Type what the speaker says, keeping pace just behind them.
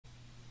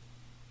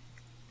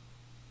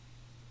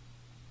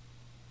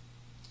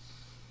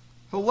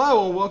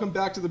Hello and welcome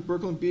back to the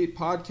Brooklyn Beat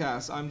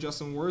podcast. I'm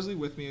Justin Worsley.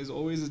 With me as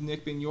always is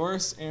Nick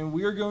Benyoris, and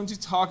we are going to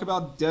talk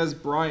about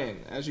Dez Bryant.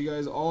 As you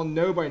guys all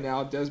know by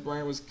now, Dez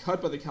Bryant was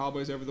cut by the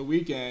Cowboys over the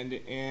weekend,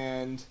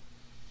 and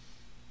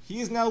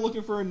he is now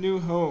looking for a new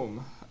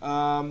home.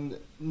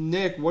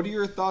 Nick, what are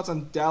your thoughts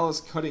on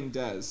Dallas cutting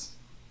Dez?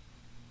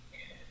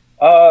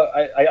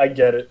 I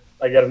get it.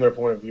 I get from their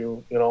point of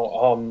view.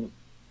 The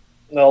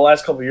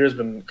last couple of years have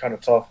been kind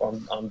of tough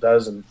on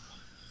Dez, and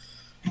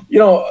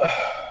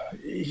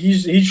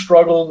he's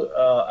struggled.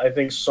 I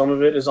think some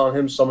of it is on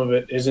him, some of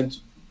it isn't.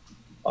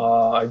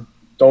 I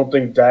don't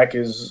think Dak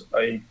is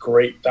a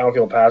great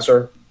downfield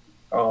passer,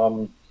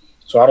 so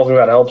I don't think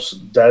that helps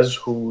Dez,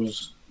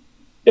 who's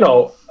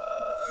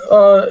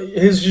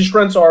his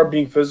strengths are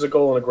being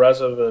physical and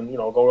aggressive, and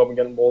going up and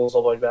getting balls and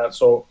stuff like that.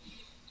 So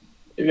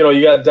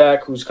you got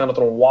Dak, who's kind of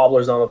throwing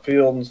wobblers down the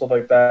field and stuff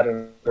like that,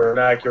 and they're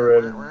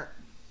inaccurate. And,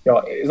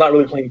 he's not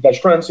really playing best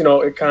strengths.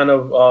 It kind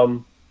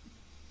of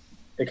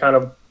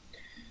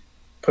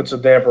puts a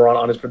damper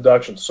on his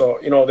production. So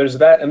there's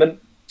that, and then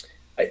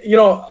a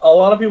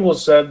lot of people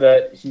have said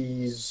that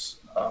he's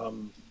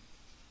always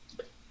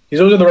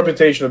had the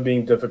reputation of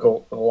being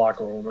difficult in the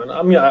locker room,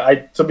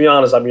 and to be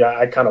honest,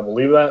 I kind of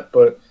believe that,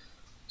 but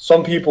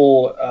some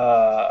people,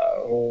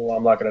 who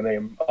I'm not going to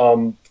name,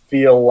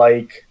 feel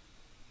like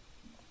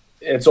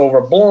it's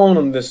overblown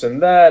and this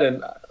and that.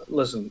 And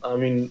listen,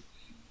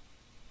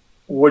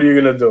 what are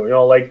you going to do?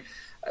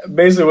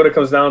 Basically what it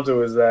comes down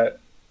to is that,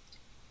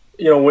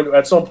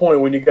 at some point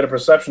when you get a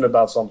perception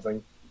about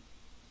something,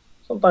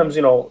 sometimes,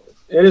 it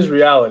is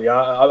reality.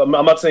 I'm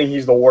not saying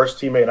he's the worst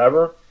teammate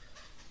ever,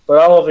 but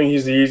I don't think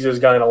he's the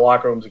easiest guy in the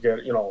locker room to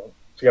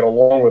get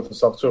along with and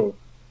stuff too.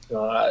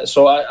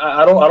 So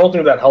I don't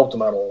think that helped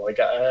him at all. I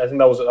think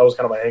that was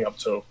kind of a hang up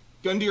too.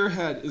 Gun to your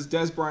head, is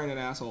Dez Bryant an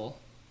asshole?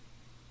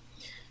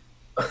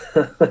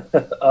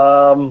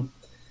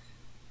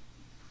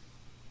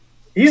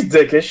 He's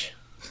dickish.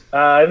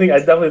 I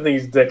definitely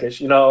think he's dickish.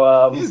 He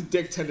has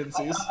dick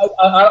tendencies.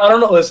 I don't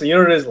know. Listen,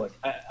 what it is like.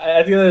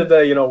 At the end of the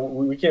day,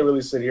 we can't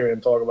really sit here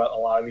and talk about a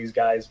lot of these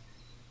guys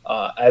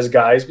as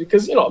guys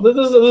because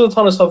there's a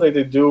ton of stuff that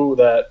they do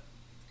that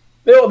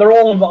they're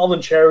all involved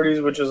in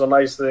charities, which is a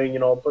nice thing.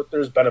 But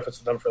there's benefits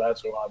to them for that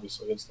too,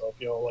 obviously, and stuff.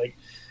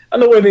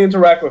 And the way they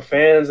interact with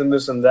fans and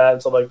this and that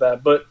and stuff like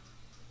that. But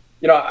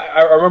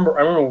I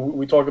remember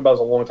we talked about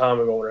this a long time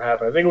ago when it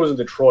happened. I think it was in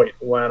Detroit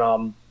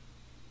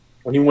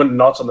when he went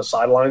nuts on the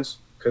sidelines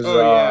because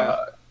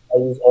I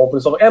was open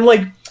and stuff. And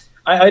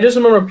I just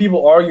remember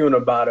people arguing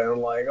about it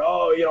and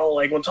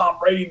when Tom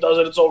Brady does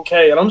it, it's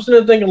okay. And I'm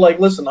sitting there thinking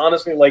listen,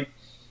 honestly,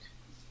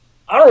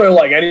 I don't really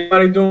like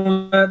anybody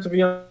doing that, to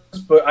be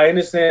honest. But I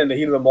understand the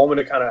heat of the moment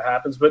it kind of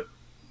happens. But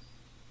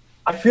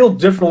I feel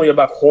differently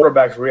about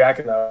quarterbacks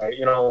reacting to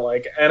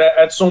that. And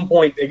at some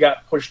point it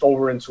got pushed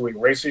over into a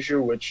race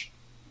issue, which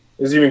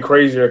is even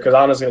crazier because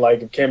honestly,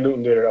 if Cam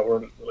Newton did it, I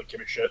wouldn't really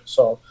give a shit.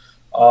 So.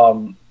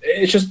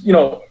 It's just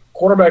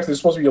quarterbacks. They're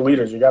supposed to be your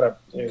leaders. You're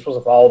supposed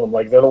to follow them.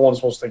 They're the ones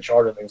supposed to take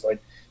charge of things.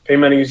 Peyton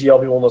Manning used to yell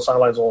people on the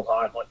sidelines all the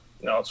time.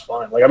 It's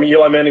fine.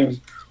 Eli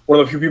Manning's one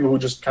of the few people who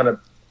just kind of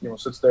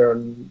sits there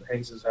and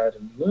hangs his head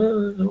and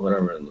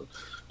whatever. And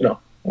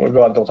we'll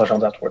go out and don't touch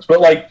on afterwards.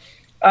 But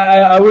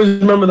I always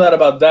remember that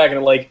about Dak,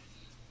 and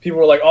people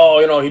were like,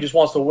 oh, he just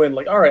wants to win.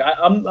 All right,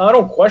 I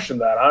don't question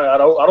that. I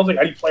don't think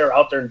any player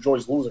out there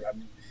enjoys losing.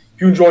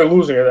 If you enjoy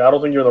losing, I don't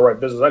think you're in the right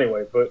business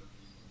anyway. But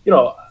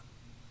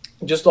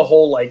just the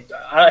whole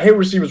I hate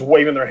receivers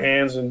waving their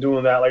hands and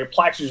doing that.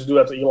 Plax used to do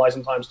that to Eli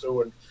sometimes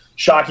too, and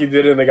Shockey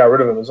did it and they got rid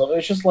of him. And so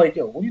it's just what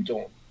are you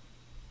doing?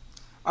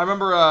 I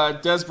remember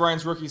Dez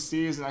Bryant's rookie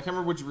season. I can't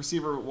remember which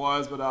receiver it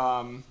was, but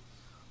one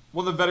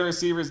of the veteran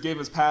receivers gave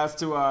his pass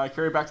to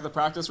carry back to the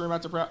practice room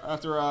after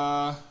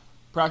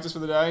practice for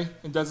the day,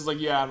 and Dez is like,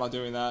 "Yeah, I'm not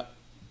doing that."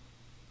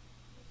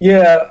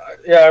 Yeah,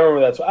 I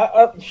remember that. So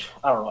I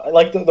don't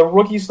know. The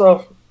rookie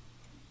stuff.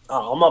 I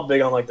don't know, I'm not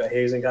big on the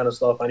hazing kind of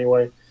stuff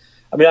anyway.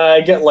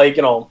 I get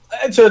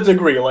to a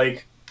degree, all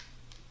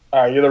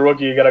right, you're the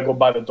rookie, you gotta go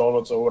buy the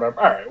donuts or whatever.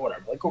 All right,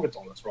 whatever. Go get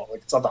donuts, bro.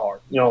 It's not that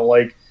hard,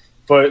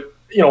 But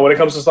when it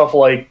comes to stuff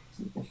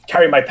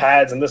carry my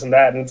pads and this and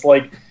that, and it's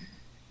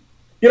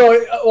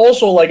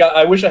also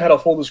I wish I had a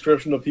full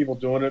description of people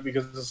doing it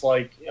because it's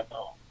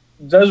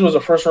Dez was a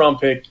first round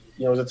pick.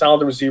 He was a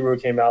talented receiver who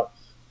came out.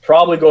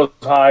 Probably goes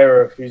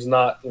higher if he's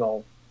not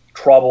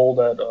troubled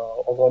at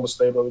Oklahoma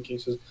State or other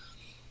cases.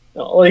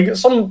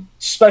 Some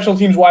special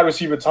teams wide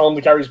receiver tell him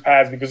to carry his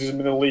pads because he's been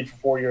in the league for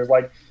 4 years.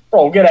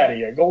 Bro, get out of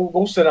here.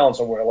 Go sit down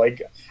somewhere.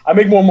 I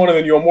make more money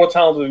than you. I'm more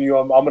talented than you.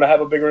 I'm going to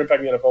have a bigger impact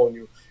in the NFL than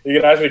you. You're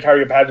going to ask me to carry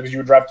your pads because you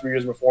were drafted 3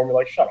 years before me.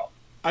 Shut up.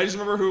 I just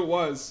remember who it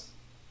was.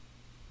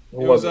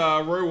 Who it was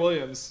Roy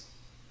Williams.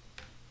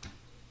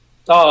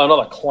 Oh,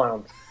 another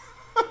clown.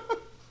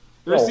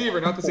 The receiver,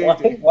 not the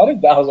safety. Why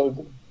did Dallas always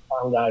do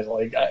clown guys?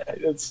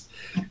 That's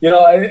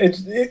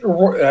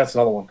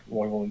another one.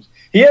 Roy Williams.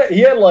 He had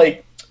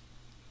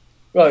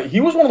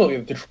he was one of the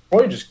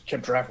Detroit just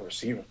kept drafting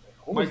receivers.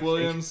 Mike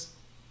Williams.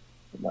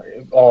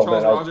 Oh,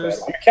 Charles man,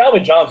 Rogers.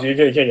 Calvin Johnson, you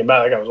can't get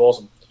mad. That guy was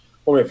awesome.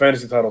 won me a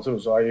fantasy title too.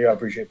 So you gotta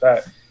appreciate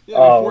that. Yeah,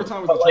 I mean, 4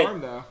 times was the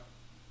charm though.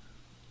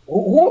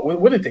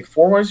 What did they take?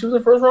 4 wide receivers in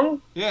the first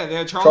round? Yeah, they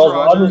had Charles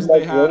Rogers,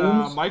 they had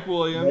Williams, Mike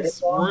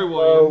Williams, Megatron, Roy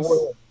Williams,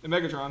 and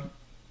Megatron.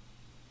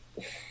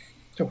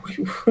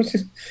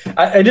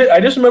 I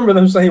just remember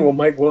them saying, "Well,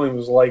 Mike Williams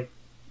was like,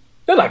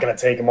 they're not gonna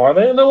take him, are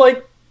they?" And they're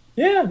like,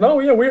 we're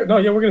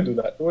gonna do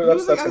that. He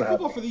was That's out gonna of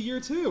football happen for the year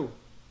too.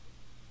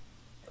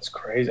 That's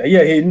crazy.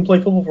 Yeah, he didn't play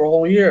football for a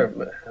whole year.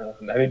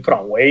 And he put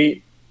on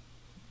weight.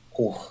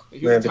 Ooh,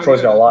 man,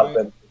 Detroit's got a lot of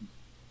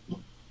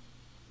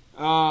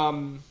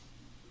them.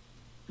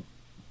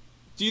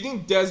 Do you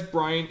think Dez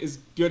Bryant is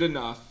good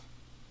enough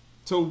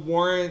to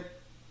warrant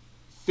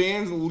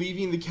fans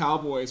leaving the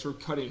Cowboys for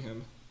cutting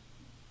him?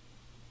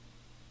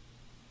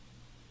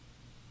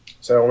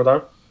 Say that one more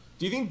time.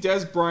 Do you think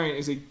Dez Bryant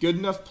is a good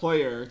enough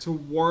player to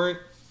warrant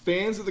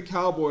fans of the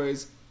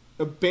Cowboys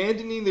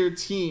abandoning their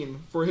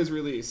team for his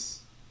release?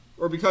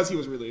 Or because he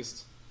was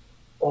released?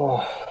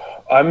 Oh,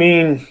 I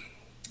mean,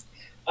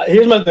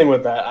 here's my thing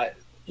with that.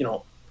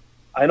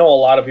 I know a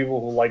lot of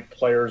people who like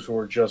players who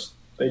are just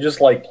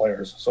like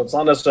players. So it's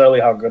not necessarily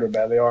how good or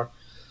bad they are.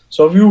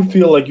 So if you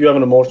feel like you have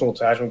an emotional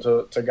attachment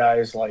to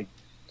guys like,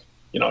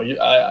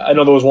 I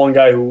know there was one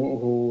guy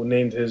who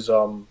named his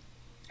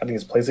I think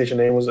his PlayStation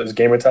name was his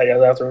gamer tag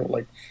after him.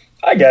 Like,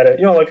 I get it.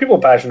 Like people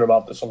are passionate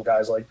about this. Some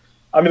guys like,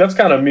 I mean, that's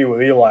kind of me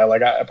with Eli.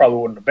 Like I probably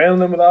wouldn't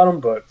abandon him without him,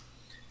 but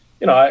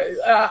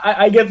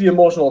I get the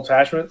emotional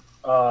attachment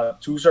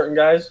to certain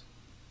guys.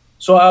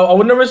 So I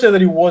would never say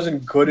that he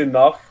wasn't good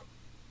enough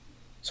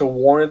to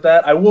warrant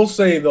that. I will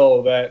say,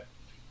 though, that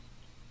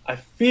I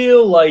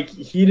feel like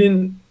he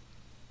didn't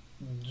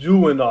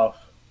do enough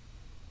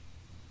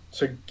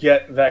to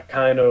get that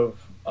kind of,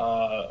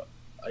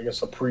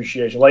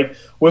 appreciation. Like,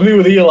 with me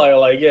with Eli,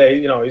 like, yeah,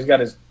 he's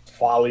got his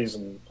follies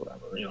and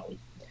whatever,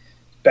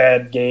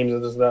 bad games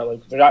and this and that.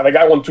 Like, the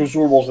guy won 2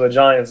 Super Bowls for the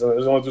Giants, and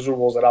there's only 2 Super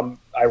Bowls that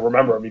I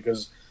remember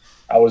because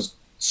I was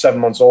 7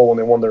 months old when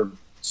they won their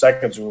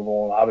second Super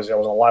Bowl, and obviously I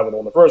wasn't alive when they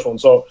won the first one.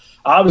 So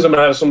obviously I'm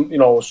gonna have some,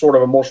 sort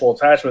of emotional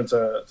attachment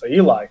to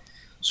Eli.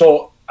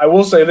 So I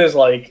will say this,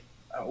 like,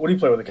 what do you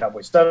play with the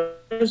Cowboys? 7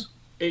 years?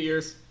 8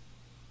 years.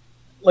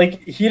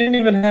 Like, he didn't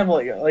even have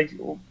like 8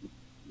 years.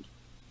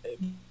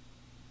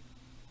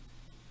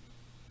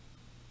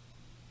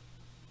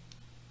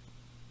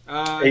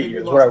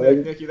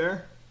 Nick, you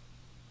there?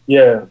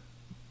 Yeah.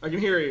 I can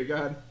hear you. Go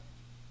ahead.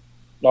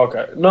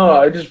 Okay.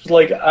 No, I just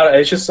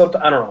it's just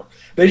something, I don't know.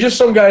 There's just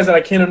some guys that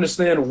I can't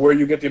understand where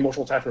you get the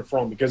emotional attachment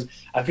from, because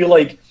I feel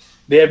like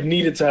they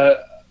needed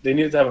to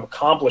have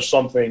accomplished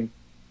something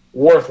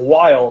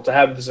worthwhile to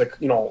have this,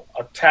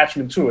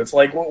 attachment to it. It's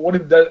like, what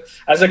did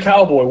as a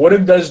Cowboy, what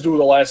did Dez do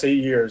the last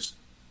 8 years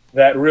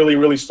that really,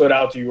 really stood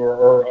out to you,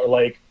 or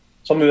like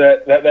something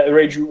that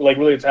made you like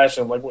really attached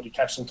to him? Like, what, you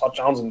catch some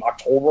touchdowns in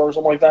October or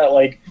something like that?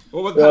 Like, they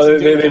won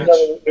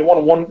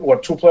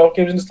 2 playoff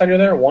games in this tenure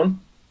there? 1?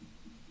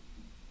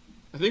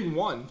 I think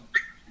 1.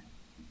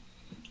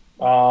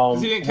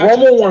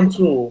 Romo won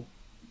 2.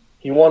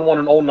 He won 1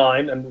 in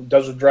 2009, and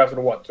Dez was drafted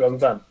in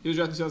 2010? He was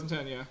drafted in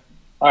 2010, yeah.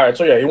 All right,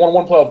 so yeah, he won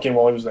 1 playoff game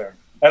while he was there.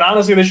 And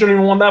honestly, they shouldn't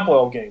even won that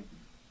playoff game.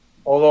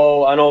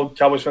 Although I know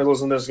Cowboys fans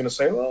listening to this is going to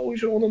say, well, we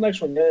should win the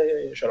next one.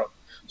 Yeah, shut up.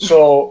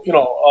 So,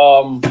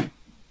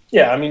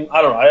 yeah, I mean,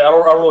 I don't know. I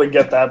don't really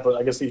get that, but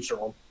I guess each their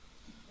own.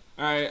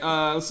 All right,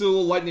 let's do a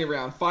little lightning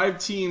round. 5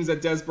 teams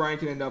that Dez Bryant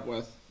can end up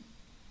with.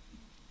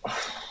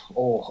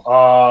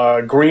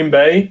 Green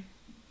Bay.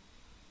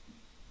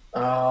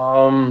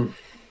 I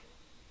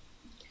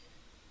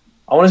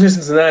want to say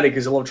Cincinnati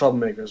because they love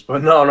troublemakers,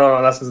 but no,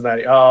 not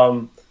Cincinnati.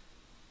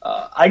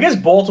 I guess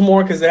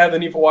Baltimore because they have the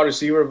need for wide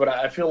receiver, but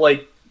I feel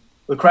like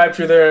the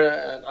Crabtree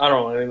there, I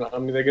don't know. I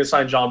mean, they could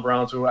sign John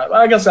Brown too.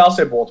 I guess I'll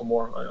say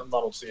Baltimore. I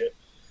don't see it.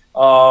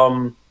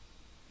 Trying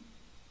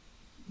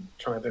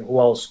to think who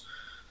else.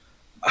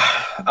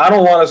 I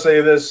don't want to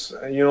say this.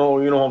 You know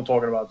who I'm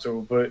talking about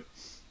too, but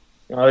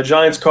the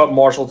Giants cut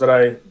Marshall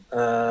today,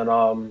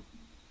 and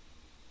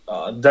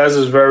Dez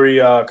is very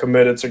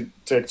committed to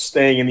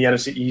staying in the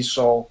NFC East.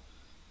 So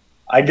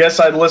I guess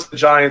I'd list the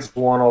Giants as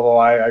one, although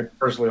I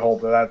personally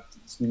hope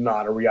that's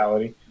not a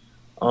reality.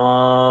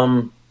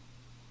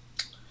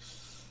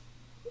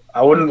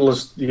 I wouldn't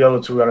list the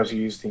other 2 NFC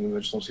East teams. I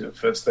just don't see the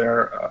fits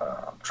there.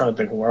 I'm trying to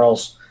think of where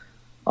else.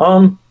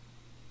 I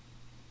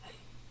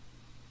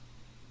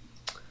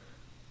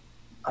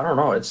don't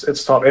know. It's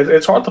tough.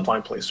 It's hard to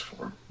find places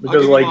for him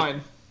because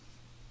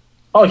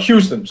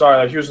Houston.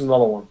 Sorry, Houston's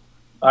another one.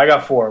 I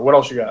got 4. What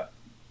else you got?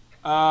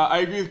 I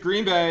agree with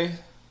Green Bay,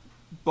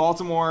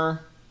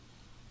 Baltimore.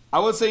 I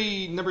would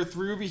say number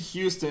 3 would be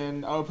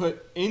Houston. I would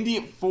put Indy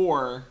at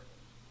 4,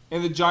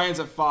 and the Giants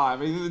at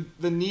 5. I think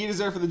the need is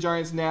there for the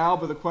Giants now,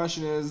 but the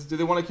question is, do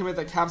they want to commit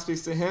that cap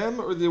space to him,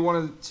 or do they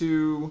want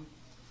to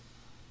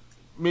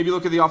maybe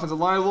look at the offensive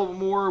line a little bit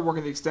more, work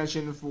on the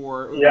extension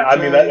for? Yeah, I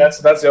mean that's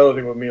the other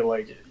thing with me.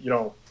 Like,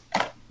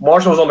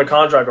 Marshall's on the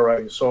contract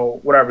already, so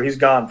whatever, he's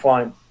gone,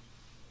 fine.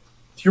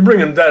 If you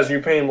bring in Dez, you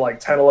pay him like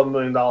 $10-11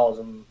 million,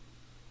 and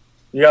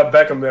you got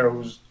Beckham there,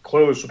 who's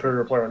clearly a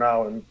superior player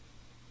now, and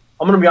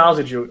I'm going to be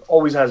honest with you.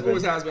 Always has been.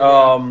 Always has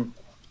been.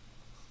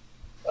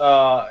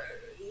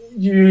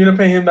 You're going to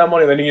pay him that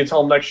money, then you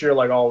tell him next year,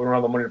 like, oh, we don't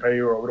have the money to pay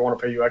you, or we don't want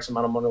to pay you X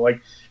amount of money. Like,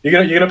 you're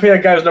gonna pay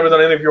a guy who's never done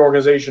anything for your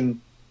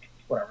organization,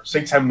 whatever,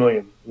 say $10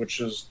 million,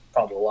 which is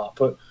probably a lot.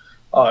 But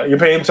you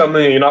pay him $10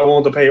 million, you're not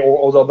willing to pay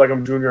Odell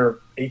Beckham Jr.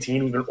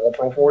 18, who's been all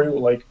pro for you.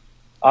 Like,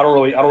 I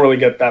don't really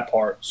get that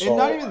part. So, and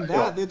not even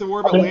that, they have to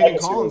worry about Landon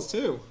Collins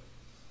too.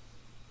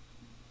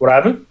 What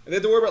happened? They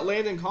have to worry about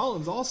Landon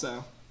Collins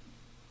also.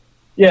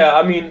 Yeah,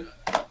 I mean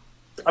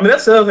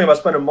that's the other thing about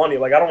spending money.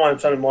 Like, I don't want to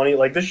spend money.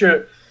 Like, this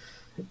year,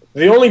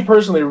 the only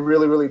person they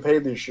really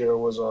paid this year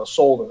was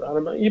Solder. I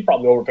mean, you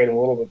probably overpaid him a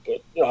little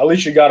bit, but at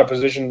least you got a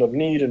position of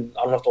need, and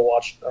I don't have to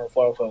watch our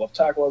fly left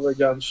tackle ever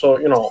again. So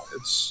it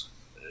was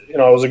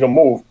a good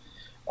move.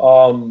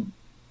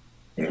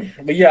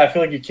 But yeah, I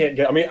feel like you can't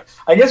get. I mean,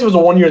 I guess it was a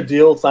 1-year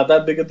deal. It's not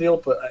that big a deal.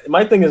 But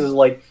my thing is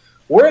like,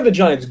 where are the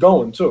Giants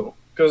going to?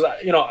 Because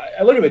I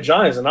look at the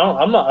Giants and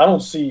I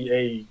don't see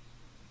a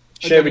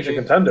championship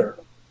contender.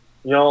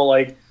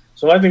 So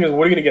my thing is,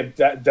 what are you going to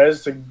get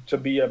Dez to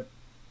be a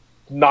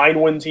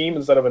 9-win team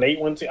instead of an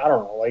 8-win team? I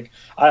don't know. Like,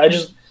 I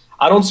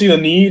don't see the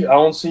need. I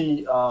don't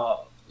see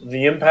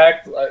the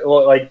impact. I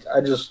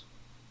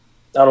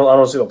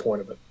don't see the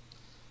point of it.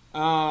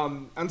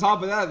 On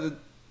top of that,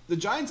 the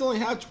Giants only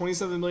have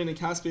 $27 million in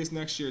cap space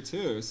next year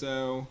too,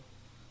 so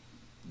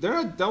they're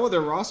not done with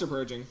their roster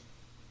purging.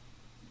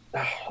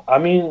 I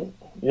mean,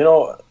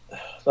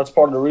 that's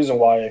part of the reason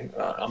why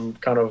I'm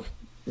kind of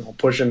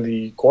pushing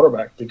the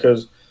quarterback,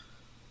 because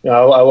I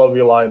love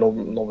Eli.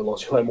 Nobody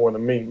loves Eli more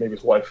than me. Maybe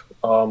his wife.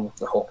 I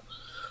hope.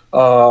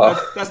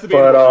 That's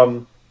debatable.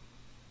 But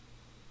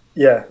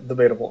yeah,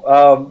 debatable.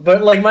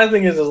 But like, my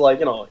thing is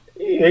like,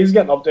 he's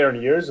getting up there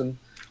in years, and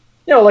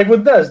like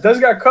with Dez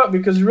got cut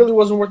because he really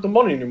wasn't worth the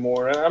money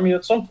anymore. And I mean,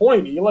 at some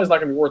point, Eli's not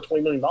going to be worth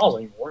 $20 million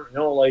anymore.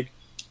 Like,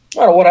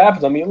 no matter what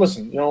happens. I mean,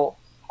 listen,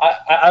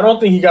 I don't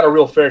think he got a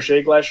real fair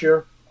shake last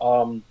year.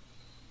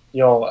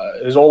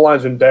 His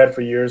O-line's been bad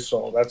for years,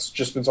 so that's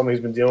just been something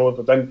he's been dealing with.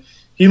 But then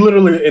he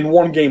literally, in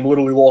one game,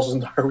 lost his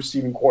entire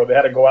receiving core. They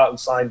had to go out and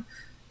sign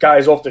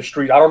guys off the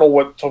street. I don't know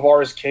what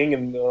Tavares King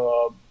and I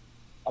don't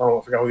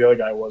know, I forgot who the other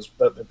guy was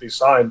that they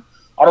signed.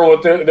 I don't know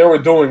what they were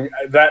doing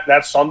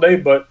that Sunday,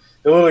 but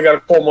they literally got a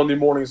call Monday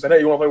morning and said,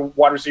 hey, you want to play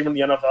wide receiver in the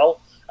NFL?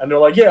 And they're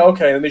like, yeah,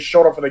 okay. And they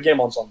showed up for the game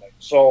on Sunday.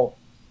 So,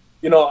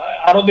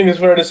 I don't think it's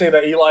fair to say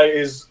that Eli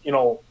is,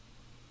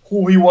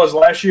 who he was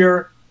last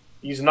year.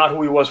 He's not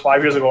who he was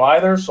 5 years ago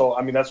either. So,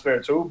 I mean, that's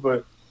fair too.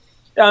 But,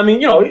 yeah, I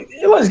mean,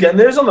 Eli's getting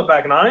there. He's on the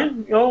back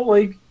nine,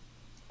 like.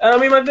 And I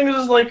mean, my thing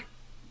is like,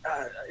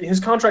 his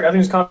contract, I think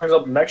his contract's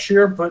up next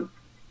year, but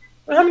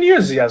how many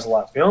years he has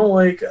left?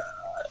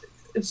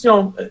 It's,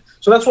 so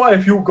that's why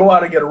if you go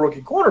out and get a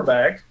rookie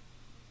quarterback,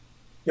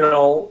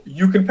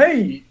 you can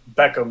pay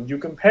Beckham, you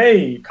can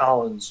pay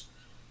Collins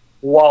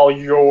while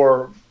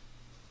you're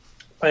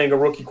paying a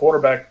rookie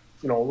quarterback,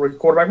 rookie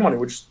quarterback money,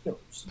 which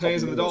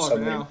pays in the dollar for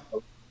now.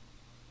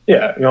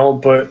 Yeah,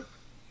 but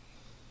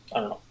I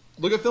don't know.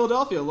 Look at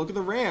Philadelphia. Look at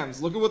the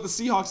Rams. Look at what the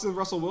Seahawks did with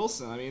Russell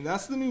Wilson. I mean,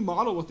 that's the new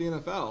model with the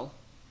NFL.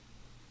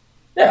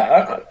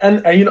 Yeah,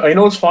 and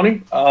what's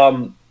funny?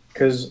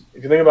 Because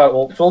if you think about it,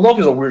 well,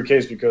 Philadelphia's a weird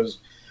case because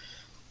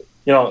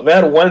they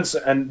had Wentz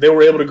and they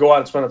were able to go out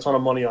and spend a ton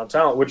of money on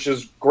talent, which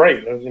is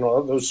great. It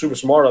was super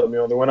smart of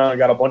them. They went out and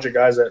got a bunch of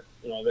guys that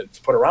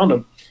to put around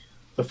them.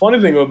 The funny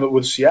thing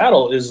with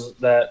Seattle is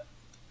that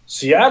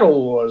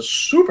Seattle was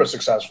super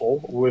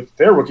successful with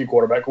their rookie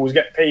quarterback, who was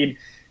getting paid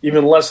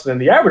even less than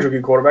the average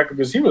rookie quarterback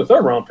because he was a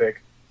third-round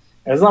pick.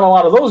 And there's not a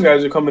lot of those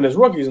guys who come in as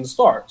rookies and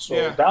start. So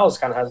yeah. Dallas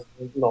kind of has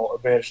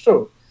advantage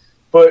too.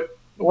 But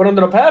what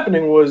ended up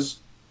happening was,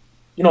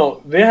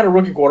 they had a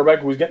rookie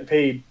quarterback who was getting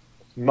paid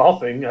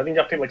nothing. I think he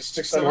got paid like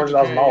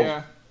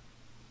 $600,000-$700,000.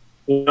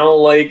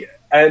 Yeah.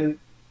 And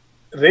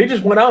they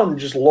just went out and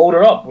just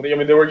loaded up. I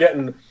mean, they were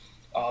getting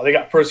they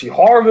got Percy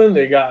Harvin,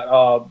 they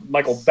got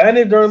Michael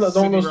Bennett during those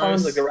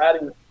times. Like, they were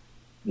adding,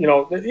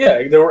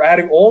 they were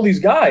adding all these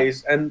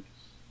guys, and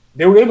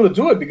they were able to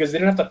do it because they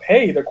didn't have to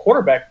pay their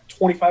quarterback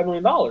 $25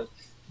 million.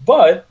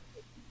 But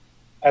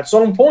at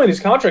some point, his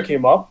contract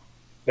came up.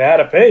 They had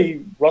to pay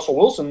Russell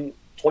Wilson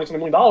 $20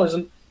 million,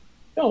 and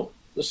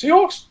the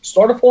Seahawks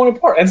started falling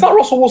apart. And it's not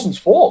Russell Wilson's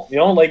fault.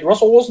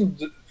 Russell Wilson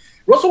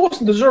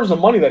deserves the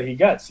money that he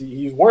gets.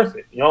 He's worth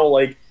it.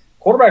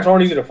 Quarterbacks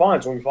aren't easy to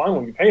find, so when you find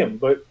one, you pay them.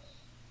 But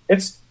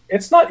it's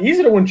not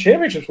easy to win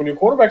championships when your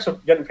quarterbacks are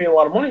getting paid a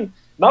lot of money.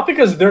 Not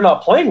because they're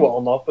not playing well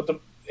enough, but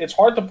it's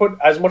hard to put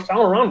as much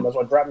talent around them. That's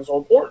why drafting is so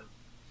important.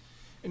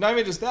 And not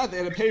even just that, they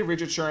had to pay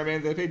Richard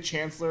Sherman, they had to pay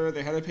Chancellor,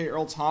 they had to pay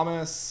Earl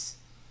Thomas,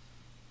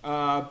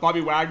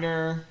 Bobby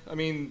Wagner. I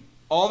mean,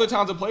 all the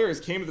talented players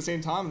came at the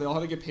same time. They all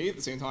had to get paid at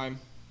the same time.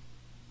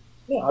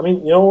 Yeah, I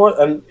mean, you know what?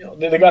 And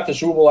they got the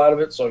Super Bowl out of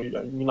it, so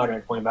you're not going to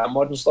complain that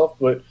much and stuff.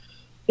 But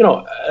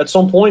at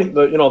some point,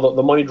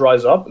 the money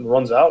dries up and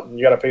runs out, and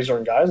you got to pay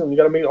certain guys, and you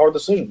got to make hard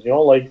decisions.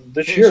 Like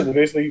this year,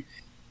 they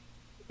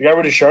got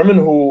rid of Sherman,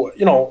 who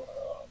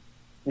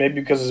maybe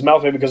because his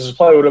mouth, maybe because his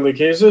play, whatever the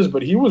case is,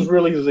 but he was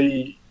really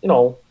the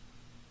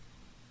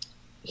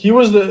he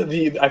was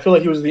the I feel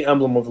like he was the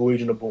emblem of the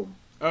Legion of Boom.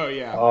 Oh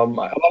yeah. I'm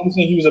not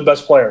saying he was the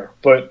best player,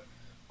 but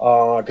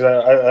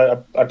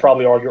because I'd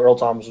probably argue Earl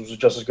Thomas was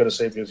just as good a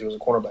safety as he was a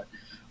cornerback.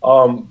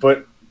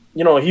 But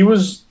he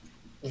was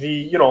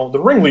the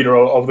ringleader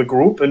of the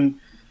group, and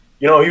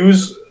he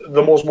was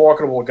the most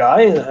marketable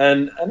guy,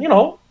 and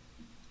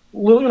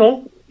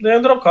they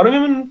ended up cutting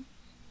him, and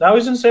now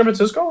he's in San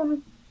Francisco,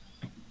 and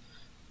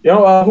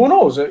who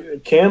knows?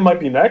 Cam might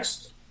be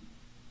next.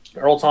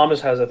 Earl Thomas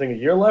has, I think, a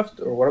year left,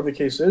 or whatever the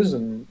case is,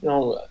 and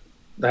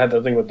they had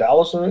the thing with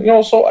Dallas,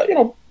 and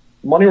so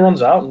money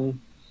runs out, and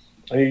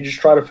you just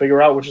try to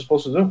figure out what you're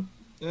supposed to do.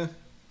 Yeah.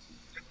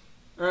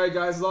 All right,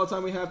 guys, that's all the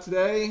time we have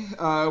today.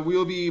 We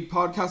will be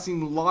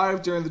podcasting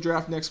live during the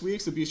draft next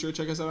week, so be sure to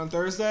check us out on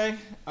Thursday,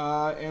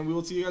 and we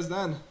will see you guys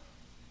then.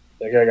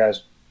 Take care,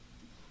 guys.